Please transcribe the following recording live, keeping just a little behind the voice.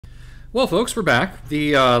Well, folks, we're back.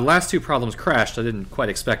 The last two problems crashed. I didn't quite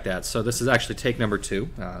expect that, so this is actually take number 2.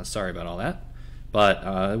 Sorry about all that,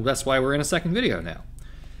 but that's why we're in a second video now.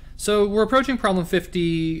 So we're approaching problem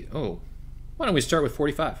 50. Oh, why don't we start with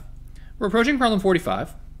 45? We're approaching problem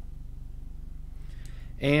 45,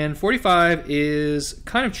 and 45 is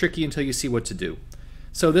kind of tricky until you see what to do.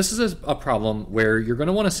 So this is a problem where you're going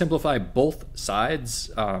to want to simplify both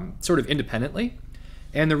sides sort of independently.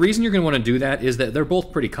 And the reason you're going to want to do that is that they're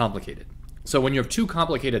both pretty complicated. So when you have two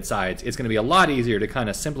complicated sides, it's going to be a lot easier to kind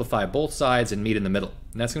of simplify both sides and meet in the middle.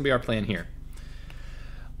 And that's going to be our plan here.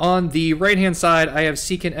 On the right-hand side, I have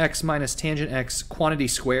secant x minus tangent x quantity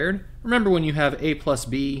squared. Remember, when you have a plus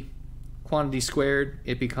b quantity squared,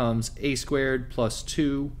 it becomes a squared plus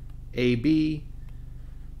 2ab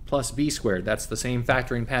plus b squared. That's the same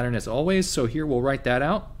factoring pattern as always, so here we'll write that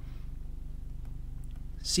out.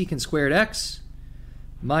 Secant squared x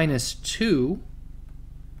minus 2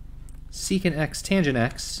 secant x tangent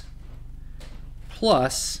x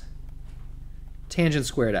plus tangent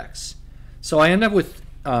squared x. So I end up with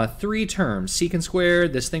 3 terms: secant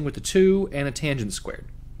squared, this thing with the 2, and a tangent squared.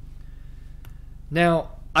 Now,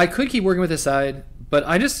 I could keep working with this side, but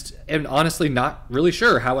I just am honestly not really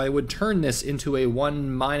sure how I would turn this into a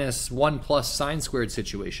 1 minus 1 plus sine squared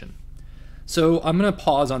situation. So I'm going to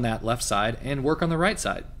pause on that left side and work on the right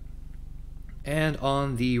side. And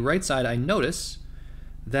on the right side, I notice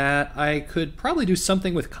that I could probably do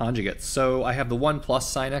something with conjugates. So I have the 1 plus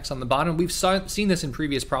sine x on the bottom. We've seen this in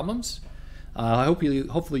previous problems.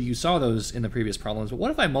 Hopefully you saw those in the previous problems. But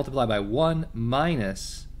what if I multiply by 1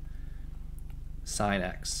 minus sine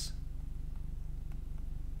x?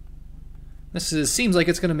 Seems like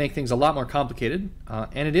it's going to make things a lot more complicated,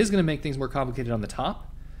 and it is going to make things more complicated on the top.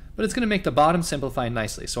 But it's going to make the bottom simplify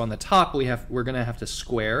nicely. So on the top, we're going to have to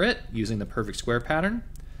square it using the perfect square pattern.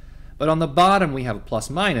 But on the bottom, we have a plus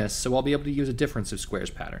minus, so I'll be able to use a difference of squares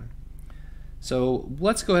pattern. So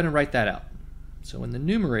let's go ahead and write that out. So in the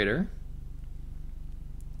numerator,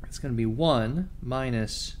 it's going to be 1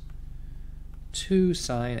 minus 2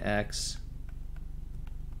 sine x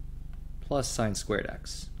plus sine squared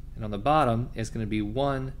x. And on the bottom, it's going to be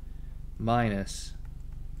 1 minus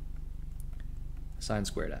sine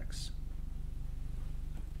squared x.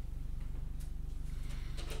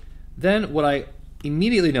 Then what I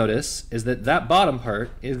immediately notice is that that bottom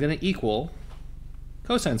part is going to equal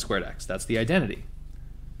cosine squared x. That's the identity.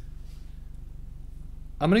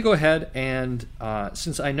 I'm going to go ahead and,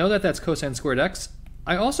 since I know that that's cosine squared x,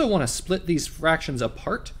 I also want to split these fractions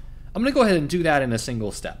apart. I'm going to go ahead and do that in a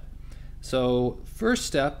single step. So first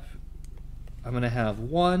step, I'm going to have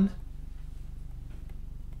 1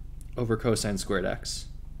 over cosine squared x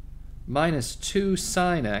minus 2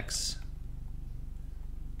 sine x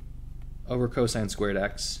over cosine squared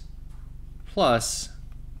x plus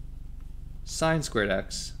sine squared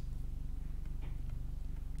x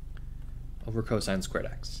over cosine squared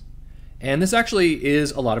x. And this actually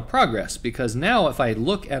is a lot of progress, because now if I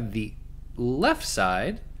look at the left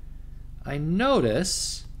side, I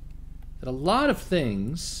notice that a lot of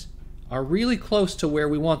things are really close to where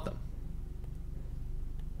we want them.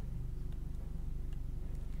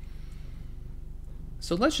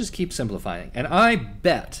 So let's just keep simplifying. And I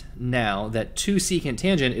bet now that 2 secant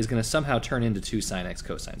tangent is going to somehow turn into 2 sine x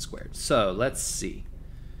cosine squared. So let's see.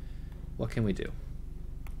 What can we do?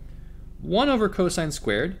 1 over cosine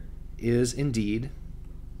squared is indeed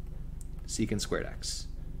secant squared x.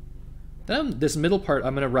 Then this middle part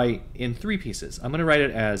I'm going to write in 3 pieces. I'm going to write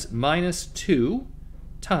it as minus 2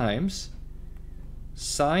 times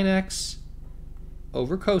sine x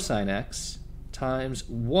over cosine x times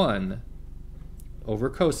 1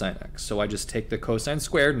 over cosine x. So I just take the cosine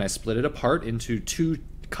squared and I split it apart into 2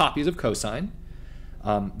 copies of cosine.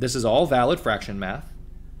 This is all valid fraction math.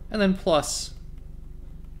 And then plus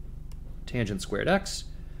tangent squared x.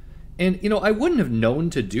 And I wouldn't have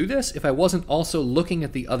known to do this if I wasn't also looking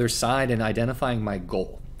at the other side and identifying my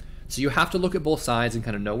goal. So you have to look at both sides and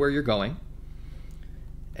kind of know where you're going.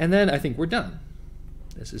 And then I think we're done.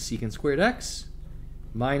 This is secant squared x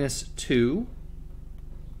minus 2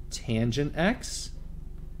 tangent x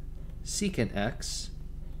secant x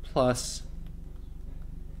plus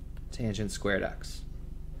tangent squared x.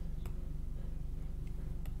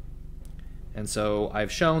 And so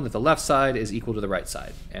I've shown that the left side is equal to the right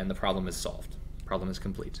side, and the problem is solved. The problem is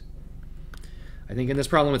complete. I think in this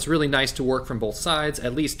problem it's really nice to work from both sides,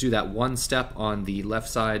 at least do that one step on the left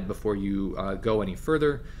side before you go any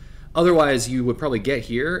further. Otherwise you would probably get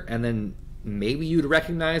here and then maybe you'd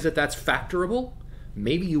recognize that that's factorable.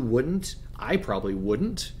 Maybe you wouldn't. I probably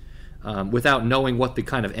wouldn't, without knowing what the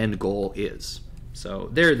kind of end goal is. So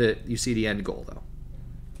there you see the end goal though.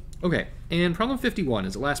 Okay, and problem 51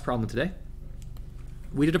 is the last problem today.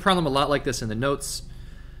 We did a problem a lot like this in the notes.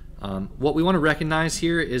 What we want to recognize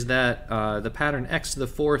here is that the pattern x to the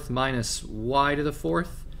fourth minus y to the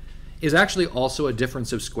fourth is actually also a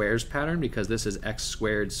difference of squares pattern, because this is x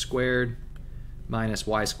squared squared minus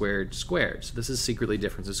y squared squared. So this is secretly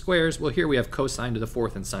difference of squares. Well, here we have cosine to the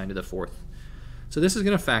fourth and sine to the fourth. So this is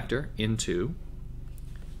going to factor into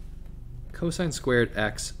cosine squared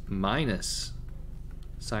x minus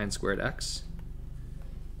sine squared x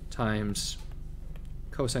times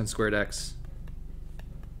cosine squared x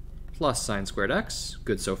plus sine squared x.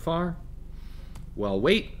 Good so far. Well,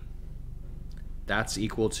 wait. That's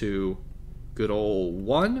equal to good old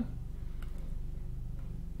 1.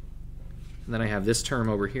 And then I have this term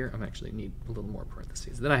over here. I actually need a little more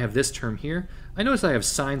parentheses. Then I have this term here. I notice I have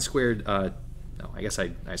sine squared. No, I guess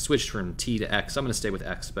I switched from t to x. I'm going to stay with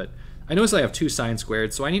x, but I notice I have 2 sine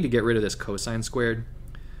squared, so I need to get rid of this cosine squared.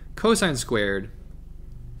 Cosine squared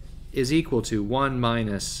is equal to 1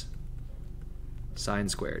 minus sine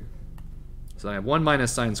squared. So I have 1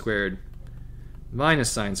 minus sine squared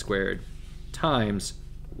times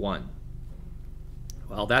 1.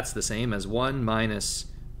 Well, that's the same as 1 minus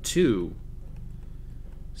 2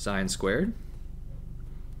 sine squared,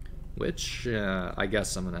 which I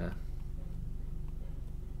guess I'm going to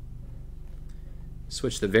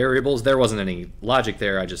switch the variables. There wasn't any logic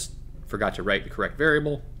there. I just forgot to write the correct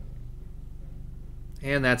variable.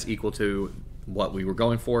 And that's equal to what we were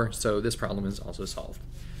going for. So this problem is also solved.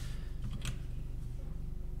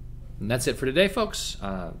 And that's it for today, folks.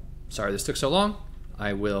 Sorry this took so long.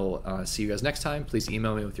 I will see you guys next time. Please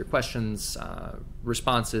email me with your questions,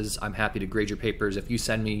 responses. I'm happy to grade your papers. If you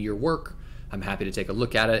send me your work, I'm happy to take a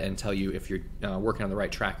look at it and tell you if you're working on the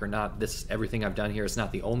right track or not. Everything I've done here is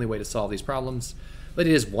not the only way to solve these problems, but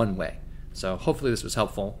it is one way. So hopefully this was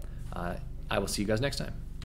helpful. I will see you guys next time.